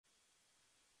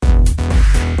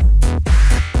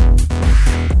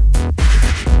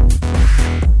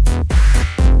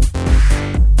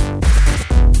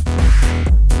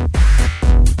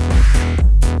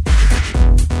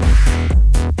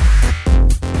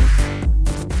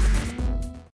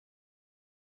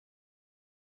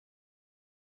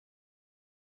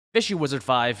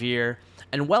FishyWizard5 here,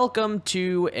 and welcome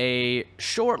to a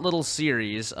short little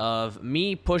series of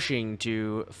me pushing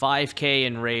to 5k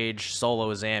Enrage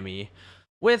Solo Zammy,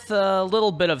 with a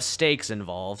little bit of stakes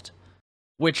involved,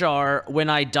 which are, when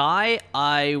I die,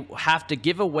 I have to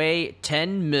give away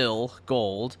 10 mil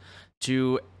gold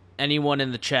to anyone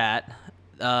in the chat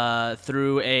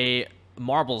through a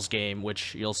marbles game,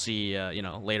 which you'll see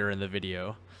later in the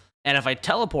video. And if I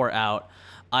teleport out,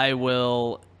 I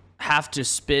will have to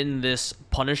spin this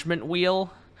punishment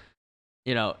wheel,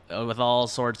 with all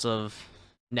sorts of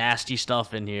nasty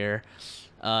stuff in here,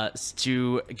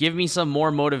 to give me some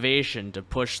more motivation to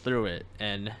push through it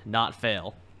and not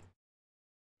fail.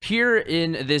 Here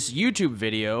in this YouTube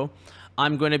video,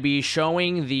 I'm going to be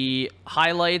showing the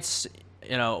highlights,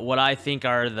 what I think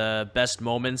are the best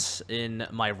moments in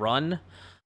my run.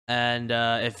 And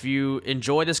if you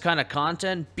enjoy this kind of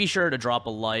content, be sure to drop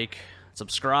a like,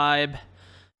 subscribe,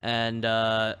 and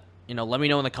let me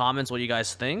know in the comments what you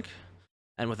guys think.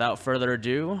 And without further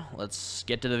ado, let's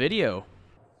get to the video.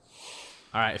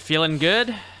 All right, feeling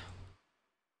good?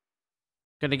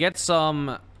 Gonna get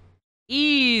some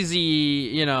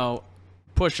easy,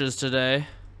 pushes today.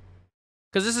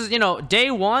 Because this is, day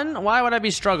one. Why would I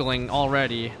be struggling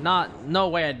already? No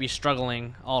way I'd be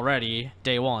struggling already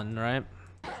day one, right?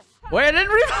 Wait, I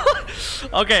didn't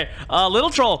reload. Okay,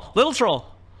 little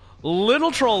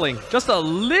trolling, just a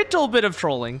little bit of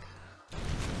trolling.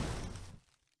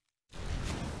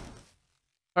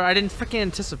 Or I didn't freaking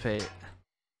anticipate.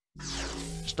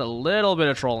 Just a little bit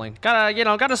of trolling.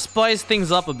 Gotta spice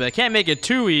things up a bit. Can't make it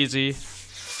too easy.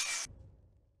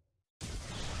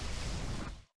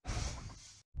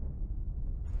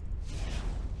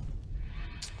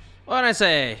 What did I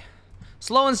say?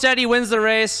 Slow and steady wins the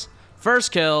race.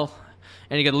 First kill.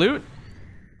 And you get loot?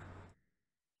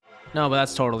 No, but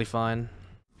that's totally fine.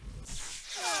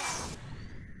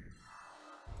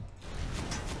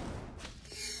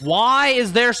 Why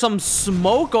is there some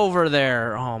smoke over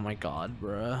there? Oh my god,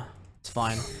 bruh. It's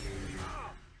fine.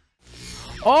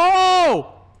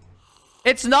 Oh!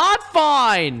 It's not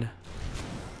fine!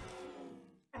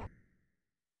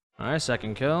 Alright,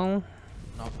 second kill.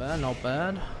 Not bad, not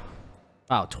bad.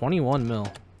 Wow, 21 mil.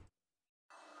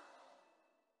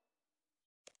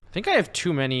 I think I have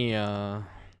too many, I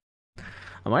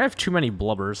might have too many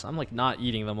blubbers. I'm like not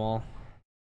eating them all.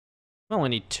 I only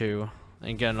need 2.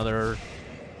 And get another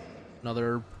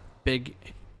big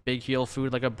heal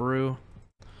food like a brew.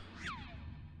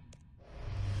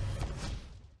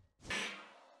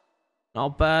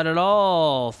 Not bad at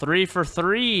all. 3 for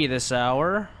 3 this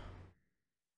hour.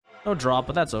 No drop,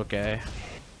 but that's okay.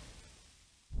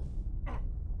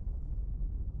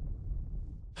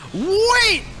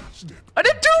 Wait! I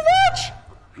didn't do much!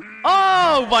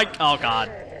 Oh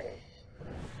god.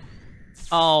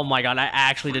 Oh my god, I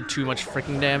actually did too much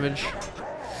freaking damage.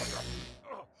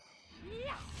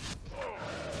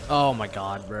 Oh my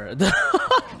god, bro.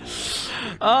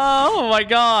 Oh my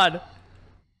god.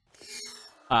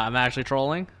 I'm actually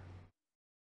trolling.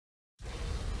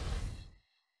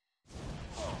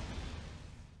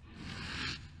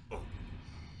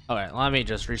 Okay, let me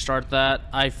just restart that.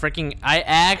 I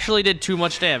actually did too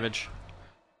much damage.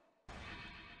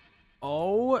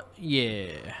 Oh,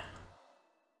 yeah.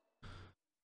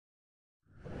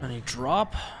 Any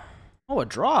drop? Oh, a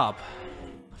drop.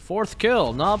 4th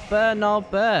kill. Not bad,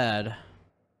 not bad.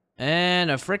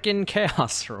 And a freaking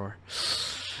chaos roar.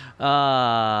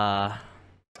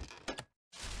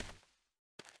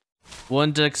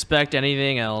 Wouldn't expect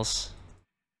anything else.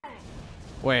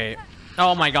 Wait.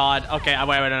 Oh my god. Okay,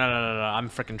 wait, no. I'm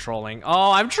freaking trolling.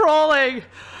 Oh, I'm trolling!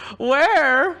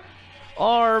 Where?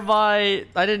 Or I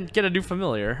didn't get a new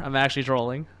familiar. I'm actually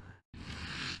trolling.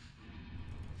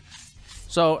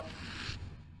 So,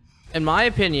 in my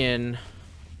opinion,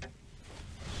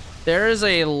 there is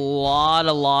a lot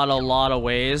of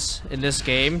ways in this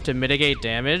game to mitigate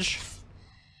damage.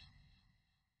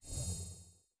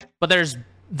 But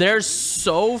there's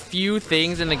so few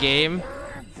things in the game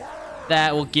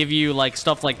that will give you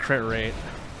stuff like crit rate.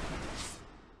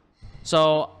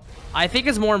 So I think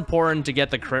it's more important to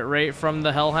get the crit rate from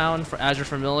the Hellhound as your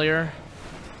familiar.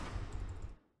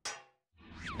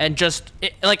 And just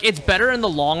it's better in the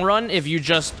long run if you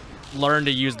just learn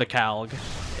to use the Calg.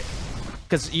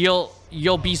 Cause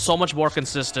you'll be so much more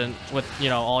consistent with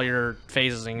all your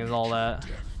phasing and all that.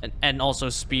 And also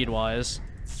speed wise.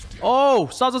 Oh,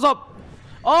 stop.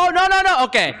 Oh, no.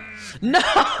 Okay. No.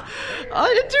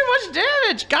 I did too much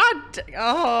damage. God.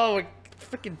 Oh,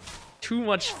 freaking too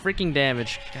much freaking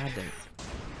damage. God damn it.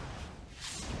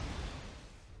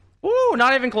 Ooh,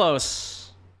 not even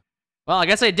close. Well, I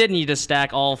guess I did need to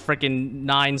stack all freaking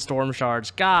 9 storm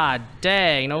shards. God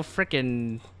dang, no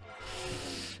freaking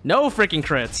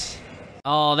crits.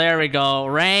 Oh, there we go.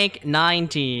 Rank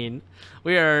 19.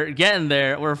 We are getting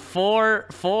there. We're four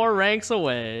ranks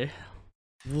away.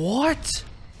 What?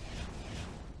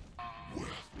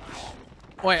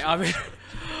 Wait, I mean,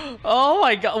 oh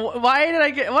my god! Why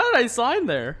did I sign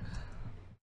there?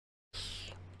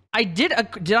 I did.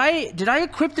 Did I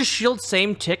equip the shield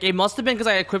same tick? It must have been because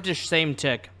I equipped the same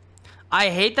tick. I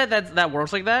hate that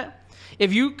works like that.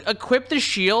 If you equip the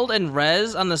shield and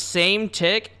res on the same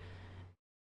tick,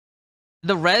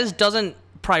 the res doesn't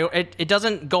it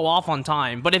doesn't go off on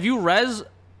time. But if you res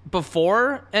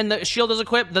before and the shield is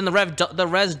equipped, then the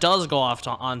res does go off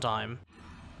on time.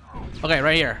 Okay,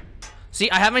 right here.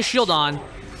 See, I have my shield on.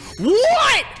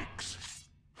 What?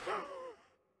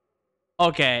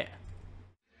 Okay.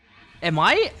 Am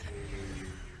I?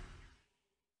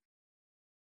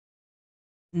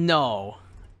 No.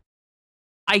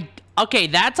 Okay,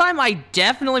 that time I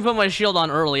definitely put my shield on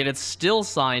early and it still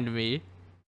signed me.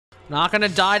 Not gonna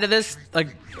die to this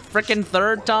like freaking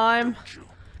third time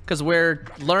because we're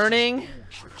learning.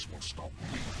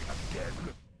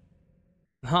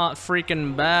 Not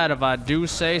freaking bad if I do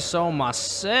say so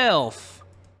myself.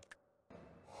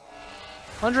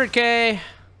 100k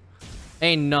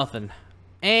ain't nothing.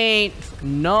 Ain't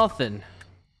nothing.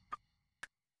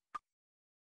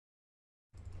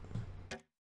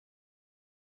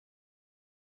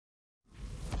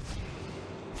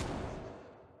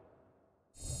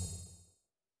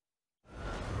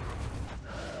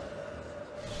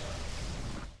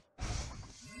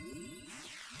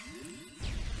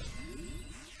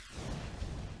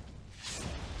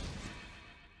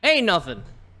 Ain't nothing.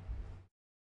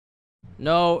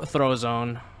 No throw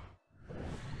zone.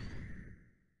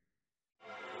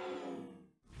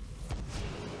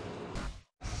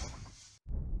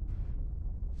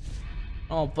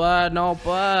 No bad, no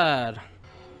bad.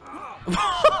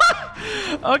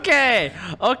 Okay,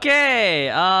 okay.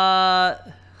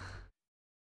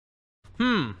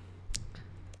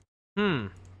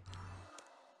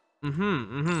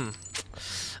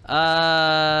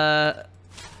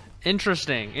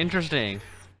 Interesting.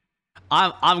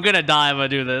 I'm gonna die if I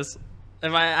do this.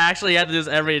 If I actually have to do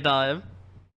this every time.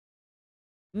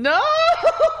 No!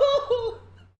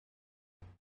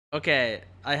 Okay,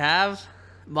 I have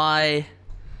my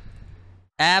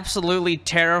absolutely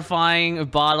terrifying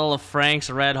bottle of Frank's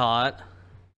Red Hot.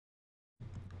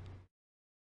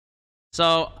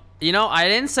 So, you know, I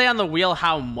didn't say on the wheel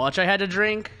how much I had to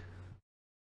drink.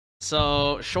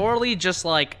 So, surely just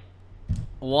like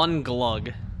one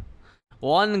glug.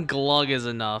 One glug is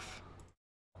enough.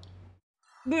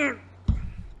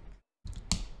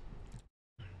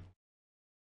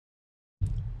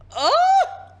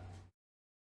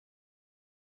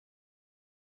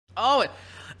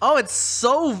 Oh, it's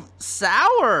so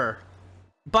sour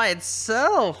by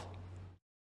itself.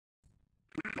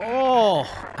 Oh,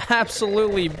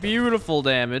 absolutely beautiful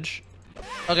damage.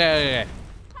 Okay.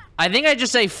 I think I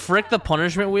just say frick the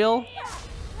punishment wheel.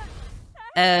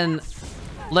 And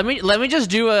let me just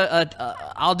do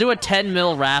I'll do a 10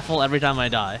 mil raffle every time I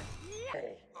die.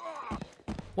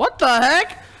 What the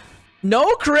heck?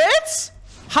 No crits?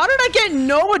 How did I get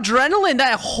no adrenaline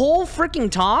that whole freaking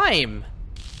time?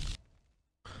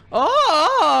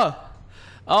 Oh!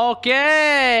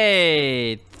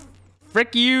 Okay!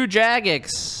 Frick you,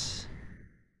 Jagex.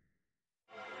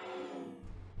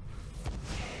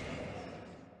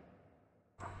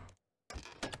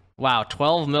 Wow,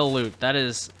 12 mil loot. That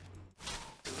is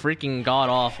freaking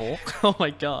god-awful. Oh my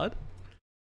god.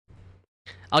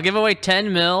 I'll give away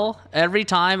 10 mil every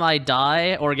time I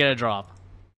die or get a drop.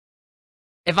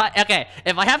 If I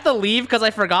have to leave because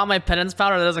I forgot my penance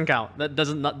powder, that doesn't count. That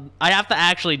doesn't. I have to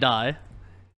actually die.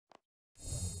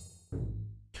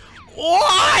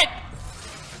 What?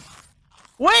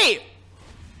 Wait.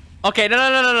 Okay,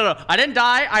 no. I didn't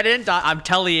die. I'm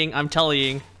tellying. I'm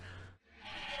tellying.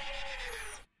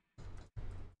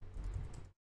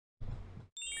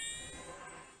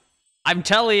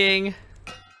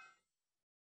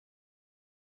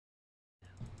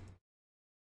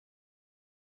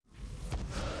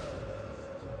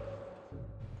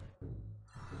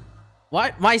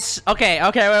 What? Okay,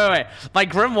 wait. My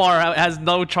grimoire has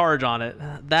no charge on it.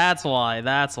 That's why.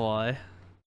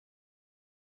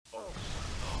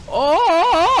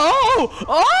 Oh!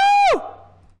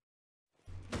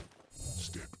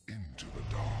 Step into the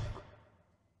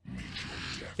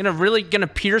dark. Gonna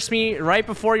pierce me right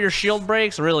before your shield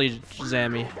breaks? Really,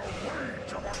 Zammy?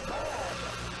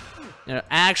 You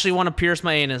actually want to pierce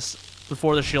my anus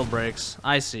before the shield breaks.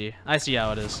 I see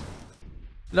how it is.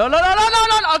 No, no, no, no, no,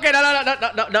 no, no. Okay, no, no, no,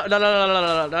 no, no, no, no, no, no,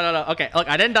 no, no, no, no. Okay, look,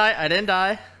 I didn't die. I didn't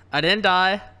die. I didn't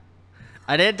die.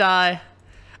 I didn't die.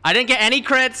 I didn't get any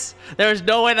crits. There's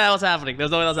no way that was happening.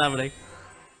 There's no way that was happening.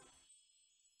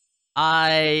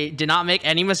 I did not make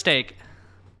any mistake.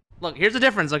 Look, here's the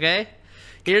difference, okay?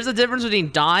 Here's the difference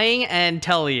between dying and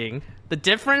tellying. The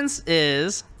difference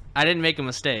is I didn't make a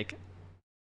mistake.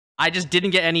 I just didn't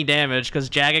get any damage because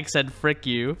Jagex said frick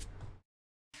you.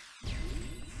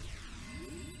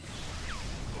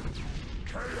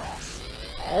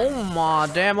 Oh my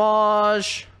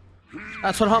damage.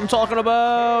 That's what I'm talking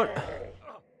about.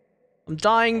 I'm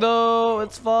dying though,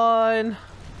 it's fine.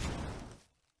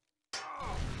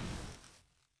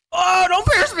 Oh, don't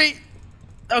pierce me!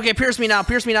 Okay, pierce me now,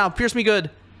 pierce me now, pierce me good.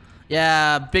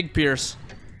 Yeah, big pierce.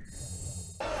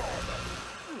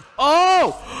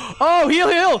 Oh! Oh, heal,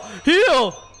 heal,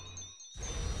 heal!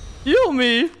 Heal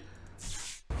me!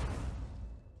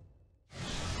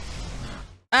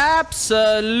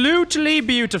 Absolutely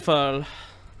beautiful.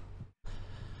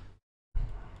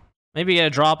 Maybe get a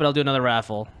drop and I'll do another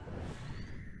raffle.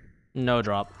 No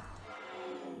drop.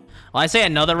 Well, I say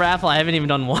another raffle, I haven't even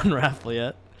done one raffle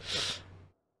yet.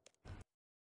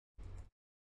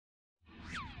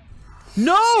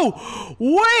 No!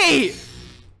 Wait!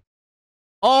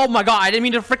 Oh my god, I didn't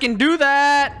mean to freaking do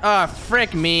that!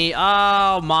 Frick me.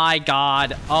 Oh my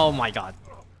god. Oh my god.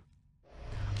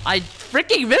 I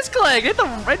freaking misclicked! Hit the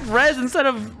red res instead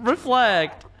of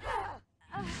reflect.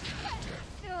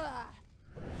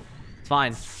 It's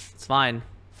fine. It's fine.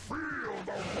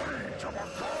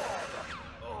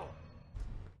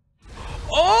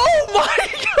 Oh my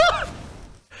god!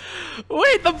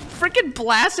 Wait, the freaking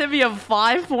blast hit me of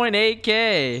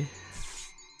 5.8k.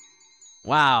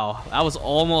 Wow, that was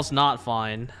almost not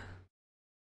fine.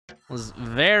 It was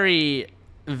very,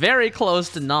 very close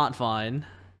to not fine.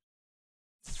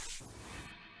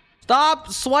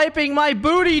 Stop swiping my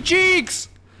booty cheeks!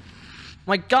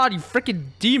 My god, you freaking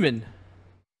demon.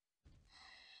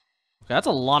 Okay, that's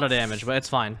a lot of damage, but it's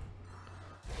fine.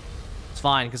 It's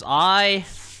fine, because I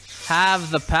have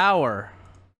the power.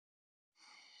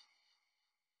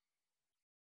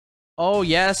 Oh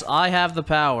yes, I have the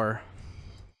power.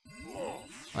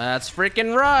 That's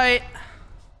freaking right.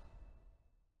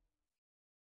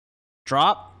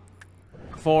 Drop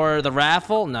for the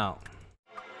raffle? No.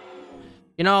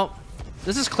 You know,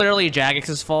 this is clearly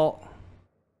Jagex's fault.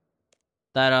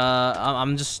 That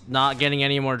I'm just not getting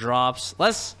any more drops.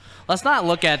 Let's not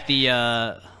look at the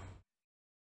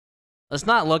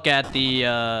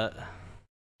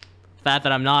fact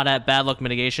that I'm not at bad luck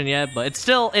mitigation yet, but it's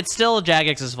still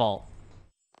Jagex's fault.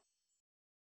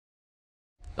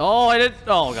 Oh, I did.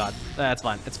 Oh god, that's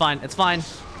fine. It's fine. It's fine.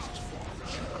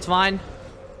 It's fine.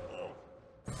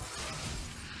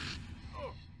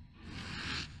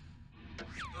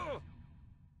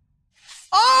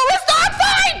 Oh, it's not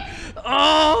fine!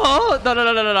 Oh no no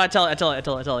no no no no! I tell you.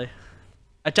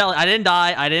 I didn't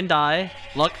die. I didn't die.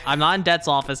 Look, I'm not in Death's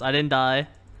office. I didn't die.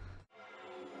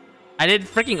 I did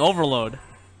freaking overload.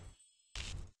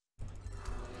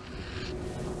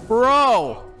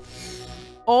 Bro.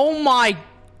 Oh my.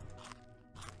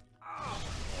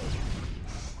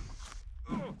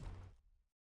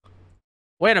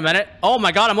 Wait a minute. Oh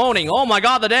my god, I'm owning. Oh my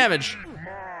god, the damage.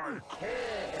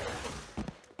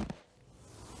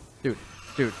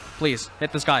 Dude, please,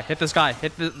 hit this guy. Hit this guy.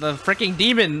 Hit the freaking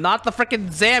demon, not the freaking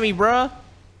Zammy, bruh.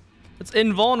 It's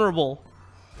invulnerable.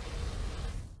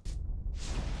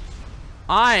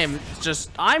 I'm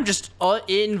just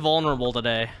invulnerable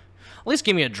today. At least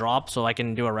give me a drop so I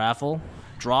can do a raffle.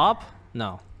 Drop?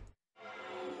 No.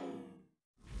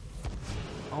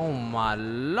 Oh my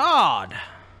lord.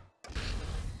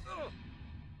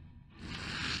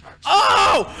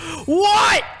 Oh!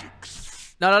 What?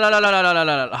 No. Oh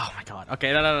my god.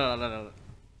 Okay, no.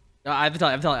 I have to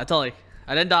tell you.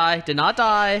 I didn't die. Did not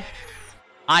die.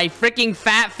 I freaking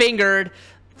fat fingered.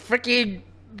 Freaking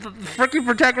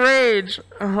protect rage.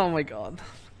 Oh my god.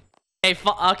 Hey,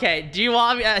 okay, do you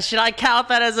want me, should I count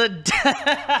that as a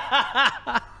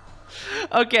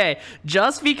okay,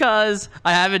 just because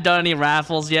I haven't done any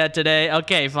raffles yet today.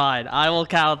 Okay, fine. I will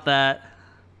count that.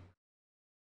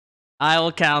 I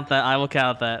will count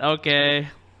that. Okay.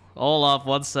 Hold up,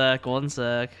 one sec.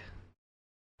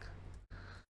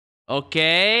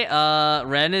 Okay,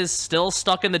 Ren is still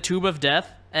stuck in the tube of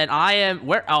death, and I am,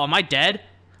 where, oh, am I dead?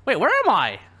 Wait, where am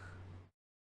I?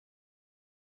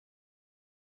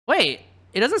 Wait,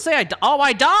 it doesn't say oh,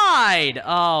 I died!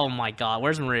 Oh my god,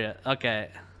 where's Maria? Okay.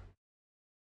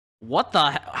 What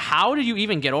the, how did you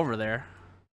even get over there?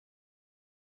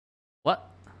 What?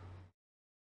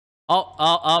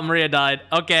 Oh, Maria died.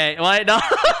 Okay, wait, no.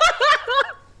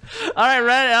 All right,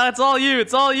 Red. It's all you.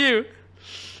 It's all you.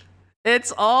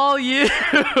 It's all you.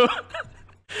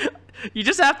 You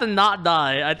just have to not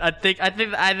die. I think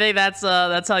that's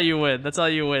how you win. That's how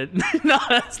you win. No,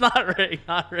 that's not rigged.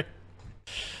 Not rigged.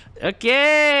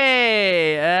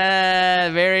 Okay.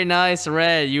 Very nice,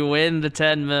 Red. You win the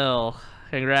 10 mil.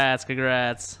 Congrats.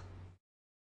 Congrats.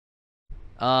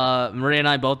 Maria and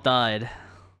I both died.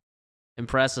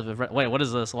 Impressive. Wait, what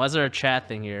is this? Why is there a chat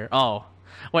thing here? Oh.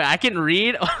 Wait, I can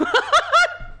read?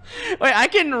 Wait, I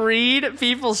can read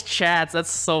people's chats. That's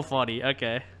so funny.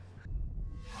 Okay.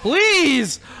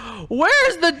 Please!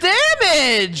 Where's the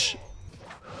damage?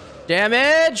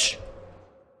 Damage!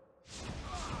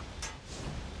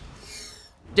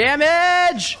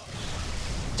 Damage!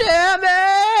 Damage!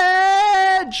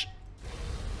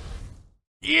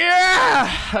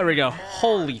 Yeah! There we go.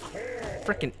 Holy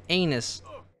freaking anus.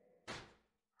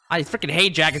 I freaking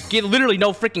hate jackets. Get literally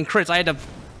no freaking crits. I had to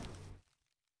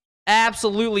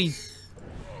absolutely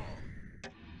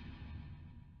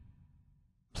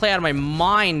play out of my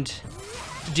mind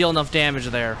to deal enough damage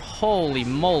there. Holy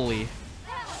moly.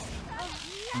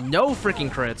 No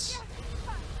freaking crits.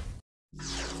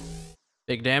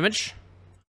 Big damage.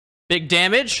 Big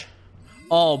damage.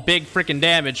 Oh, big freaking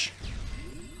damage.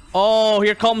 Oh,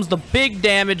 here comes the big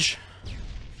damage.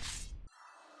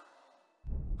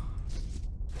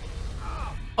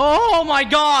 Oh my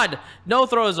god! No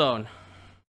throw zone.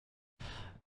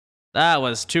 That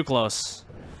was too close.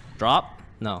 Drop?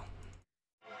 No.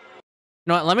 You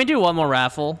know what? Let me do one more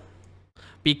raffle.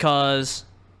 Because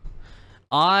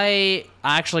I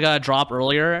actually got a drop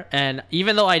earlier, and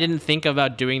even though I didn't think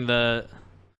about doing the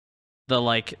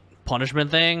like punishment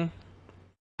thing,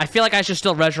 I feel like I should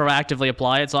still retroactively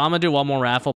apply it, so I'm gonna do one more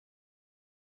raffle.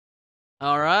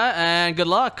 Alright, and good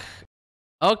luck.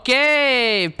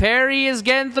 Okay, Perry is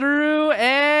getting through,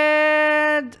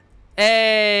 and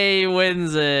A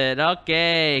wins it.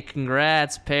 Okay,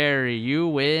 congrats, Perry. You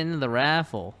win the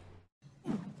raffle.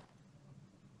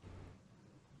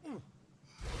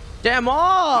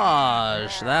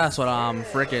 Damage! That's what I'm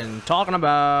freaking talking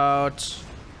about.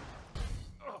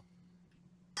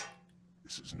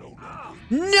 This is no!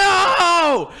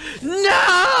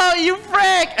 No! You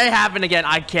frick! It happened again.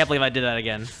 I can't believe I did that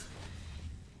again.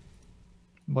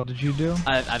 What did you do?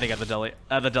 I think I have the deli.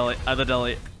 I have the deli. I have the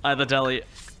deli. I have the deli.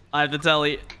 I have the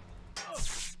deli.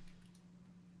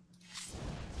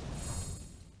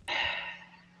 I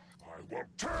will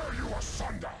tear you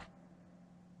asunder.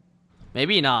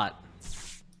 Maybe not.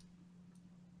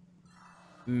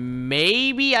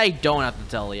 Maybe I don't have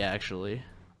the telly, actually.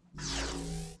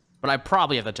 But I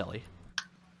probably have the telly.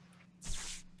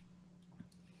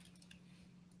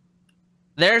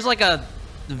 There's like a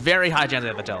very high chance I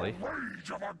have the telly.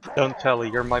 Don't tell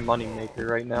you're my money maker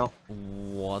right now.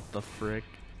 What the frick?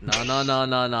 No. I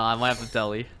might have the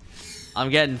telly. I'm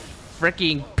getting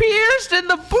freaking pierced in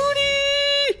the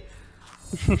booty!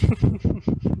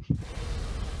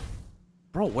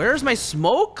 Bro, where's my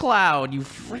smoke cloud, you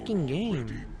freaking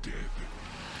game?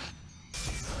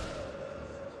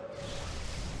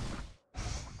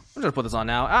 I'm gonna put this on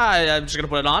now. I'm just gonna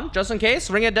put it on, just in case.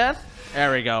 Ring of Death.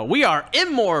 There we go. We are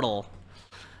immortal.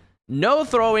 No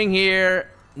throwing here.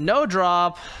 No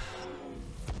drop.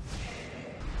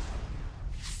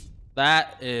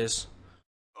 That is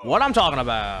what I'm talking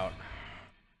about.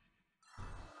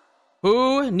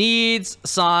 Who needs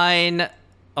sign?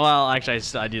 Well, actually,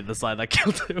 I need the sign that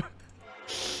killed him.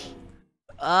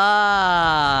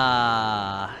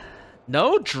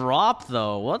 No drop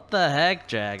though. What the heck,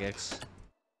 Jagex?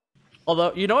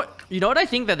 Although, you know what I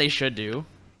think that they should do?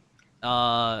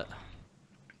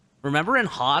 Remember in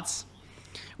HOTS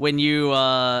when you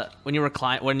were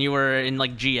in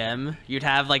like GM, you'd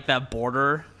have like that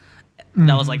border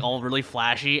that was like all really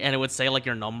flashy, and it would say like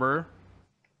your number.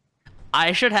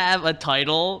 I should have a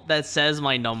title that says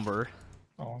my number,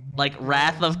 like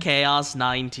Wrath of Chaos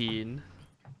 19.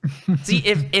 See,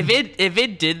 if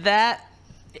it did that,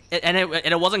 and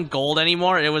it wasn't gold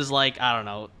anymore, it was like, I don't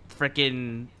know,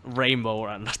 freaking rainbow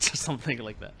or something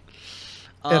like that.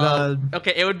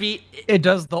 Okay, it would be. It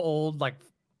does the old like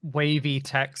wavy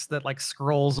text that like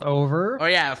scrolls over. Oh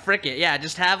yeah, frick it. Yeah,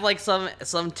 just have like some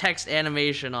text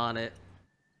animation on it.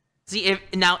 See,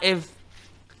 if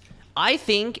I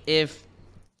think if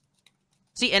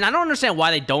see, and I don't understand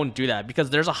why they don't do that, because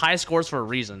there's a high scores for a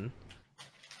reason.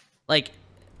 Like,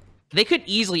 they could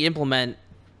easily implement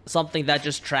something that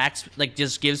just tracks, like,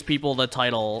 just gives people the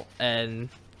title and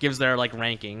gives their like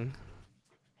ranking.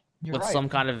 You're with right. some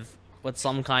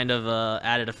kind of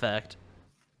added effect.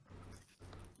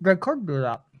 They could do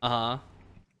that. Uh-huh.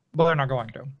 But they're not going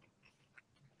to.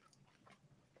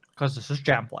 Because this is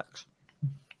Jamflex.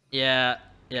 Yeah,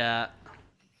 yeah.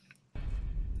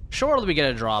 Surely we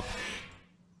get a drop.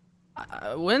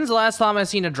 When's the last time I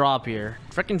seen a drop here?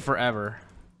 Frickin' forever.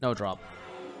 No drop.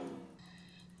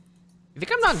 You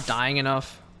think I'm not dying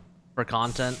enough for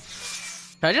content?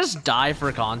 Can I just die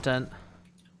for content?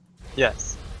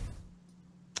 Yes.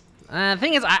 The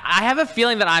thing is, I have a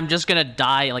feeling that I'm just gonna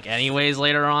die like anyways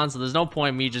later on, so there's no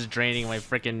point in me just draining my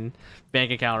frickin'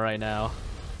 bank account right now.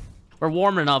 We're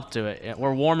warming up to it.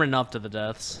 We're warming up to the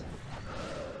deaths.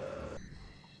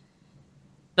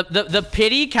 The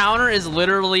pity counter is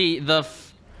literally the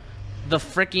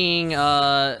freaking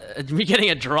me getting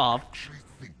a drop.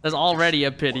 There's already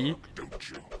a pity.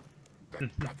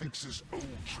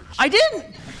 I didn't.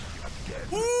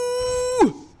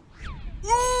 Ooh.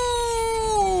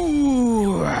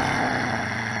 Ooh.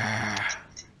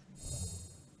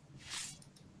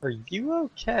 Are you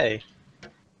okay?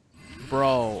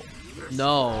 Bro,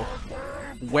 no.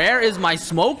 Where is my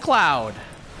smoke cloud?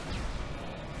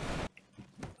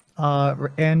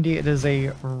 Andy, it is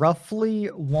a roughly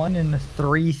 1 in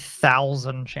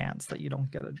 3,000 chance that you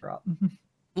don't get a drop.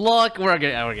 Look, we're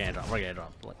gonna drop. We're gonna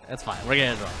drop. Look, that's fine. We're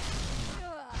gonna drop.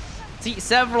 See,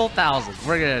 several thousand.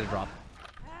 We're gonna drop.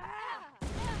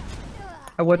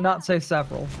 I would not say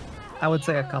several. I would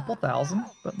say a couple thousand,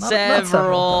 but not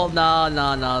Several. Not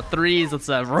No. Threes of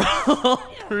several.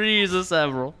 Threes of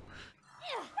several.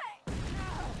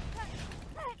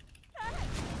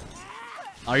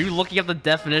 Are you looking at the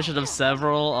definition of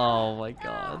several? Oh my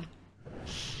god.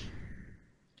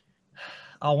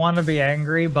 I want to be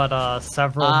angry, but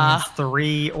several means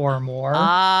 3 or more.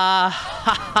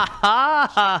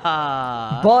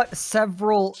 But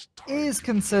several is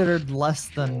considered less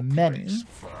than many.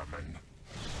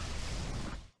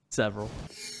 Several.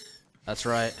 That's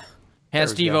right. Hey,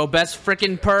 Stevo, best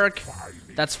frickin' perk.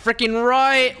 That's frickin'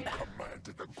 right.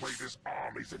 Commanded the greatest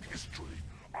armies in history.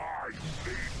 I lead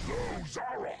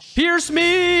Zaros. Pierce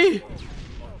me!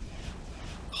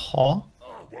 Huh?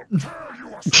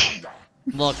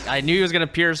 Look, I knew he was gonna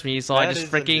pierce me, so I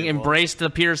just freaking embraced the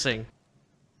piercing.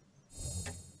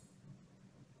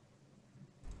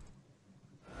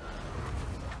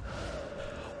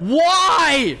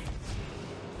 Why?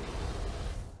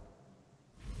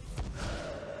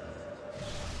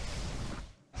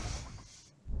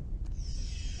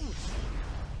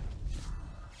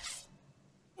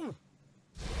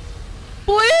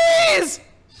 Please!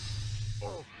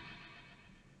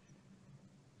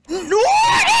 No!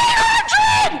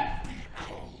 800!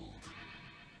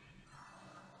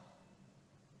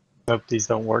 Nope, these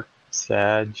don't work.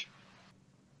 Sag.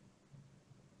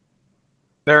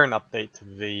 They're an update to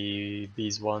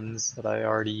these ones that I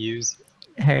already use.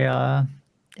 Hey,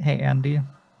 hey, Andy.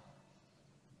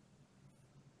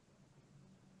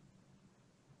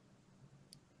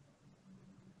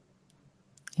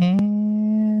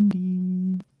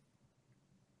 Andy.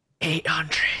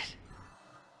 800.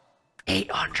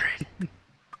 800.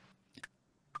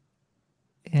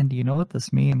 Andy, you know what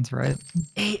this means, right?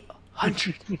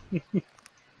 800.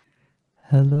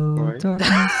 Hello, Right.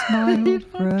 darkness, my old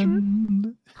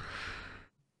friend.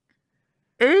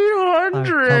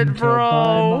 800, I've come bro.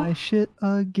 to buy my shit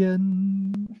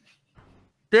again.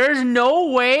 There's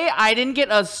no way I didn't get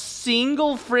a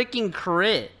single freaking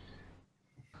crit.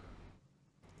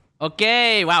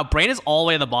 Okay, wow, Brain is all the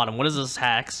way at the bottom. What is this,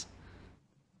 hacks?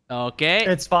 Okay.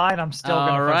 It's fine. I'm still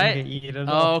gonna Alright. fucking get eaten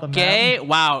off the Okay, map.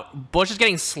 wow. Bush is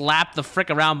getting slapped the frick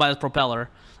around by this propeller.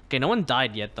 Okay, no one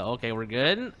died yet, though. Okay, we're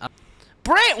good.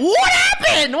 Brain, what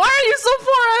happened? Why are you so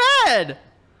far ahead?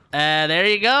 There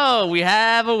you go. We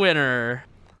have a winner.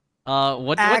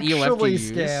 What EOF do you Actually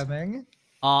use? scamming.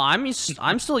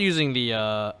 I'm still using the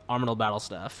Armamental Battle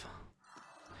Staff.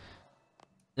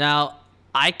 Now,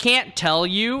 I can't tell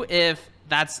you if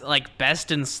that's like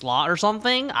best in slot or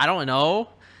something. I don't know.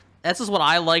 That's just what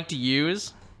I like to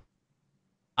use.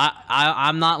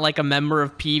 I'm not like a member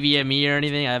of PVME or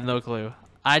anything. I have no clue.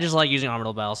 I just like using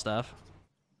Armamental Battle Staff.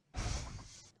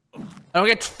 I don't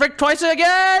get fricked twice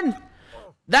again!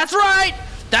 That's right!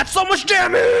 That's so much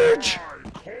damage!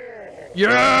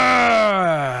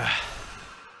 Yeah!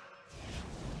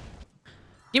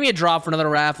 Give me a drop for another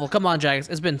raffle. Come on, Jax.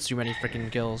 It's been too many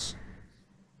freaking kills.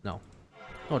 No.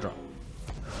 No drop.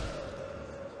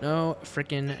 No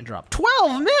freaking drop.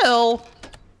 12 mil?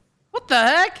 What the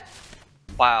heck?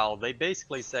 Wow, they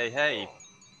basically say, hey,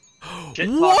 shit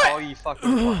talk What? all you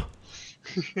fucking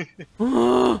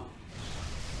want.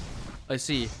 I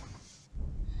see.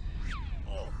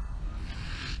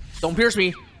 Don't pierce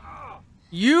me.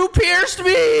 You pierced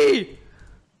me!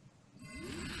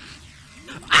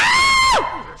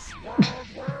 Ah!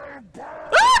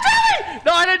 Ah, Zammy!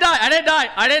 No, I didn't die. I didn't die.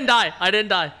 I didn't die. I didn't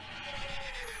die.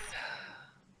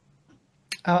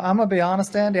 I'm gonna be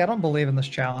honest, Andy. I don't believe in this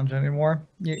challenge anymore.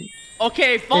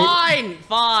 Okay, fine,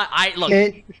 fine. Look.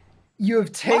 You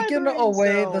have taken brain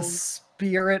away the cells.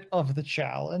 spirit of the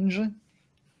challenge.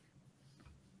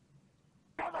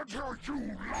 Not until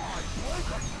you lie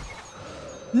broken.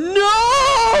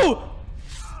 No!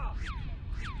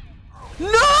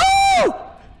 No!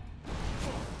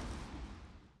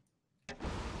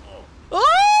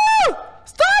 Oh!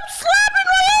 Stop slapping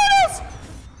my ass!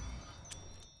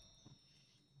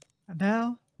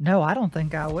 No, I don't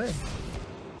think I would.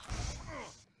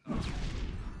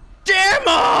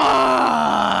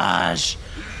 Damage!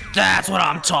 That's what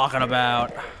I'm talking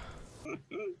about.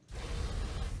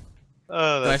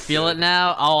 Oh, Do I feel it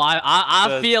now? Oh,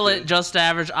 I feel it, just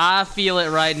average. I feel it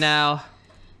right now.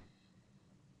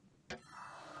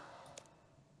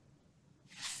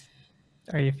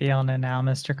 Are you feeling it now,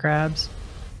 Mr. Krabs?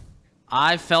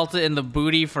 I felt it in the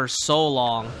booty for so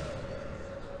long.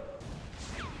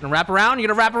 Gonna wrap around? You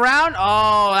gonna wrap around?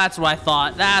 Oh, that's what I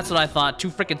thought. That's what I thought. Too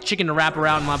freaking chicken to wrap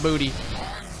around my booty.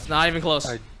 Not even close.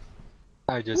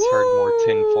 I just heard more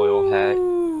tinfoil hat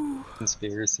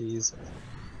conspiracies.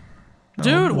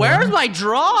 Dude, boy. where's my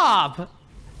drop?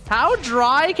 How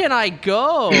dry can I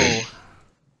go?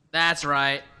 That's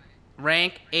right.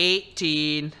 Rank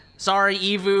 18. Sorry,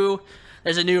 Evu.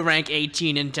 There's a new rank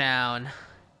 18 in town.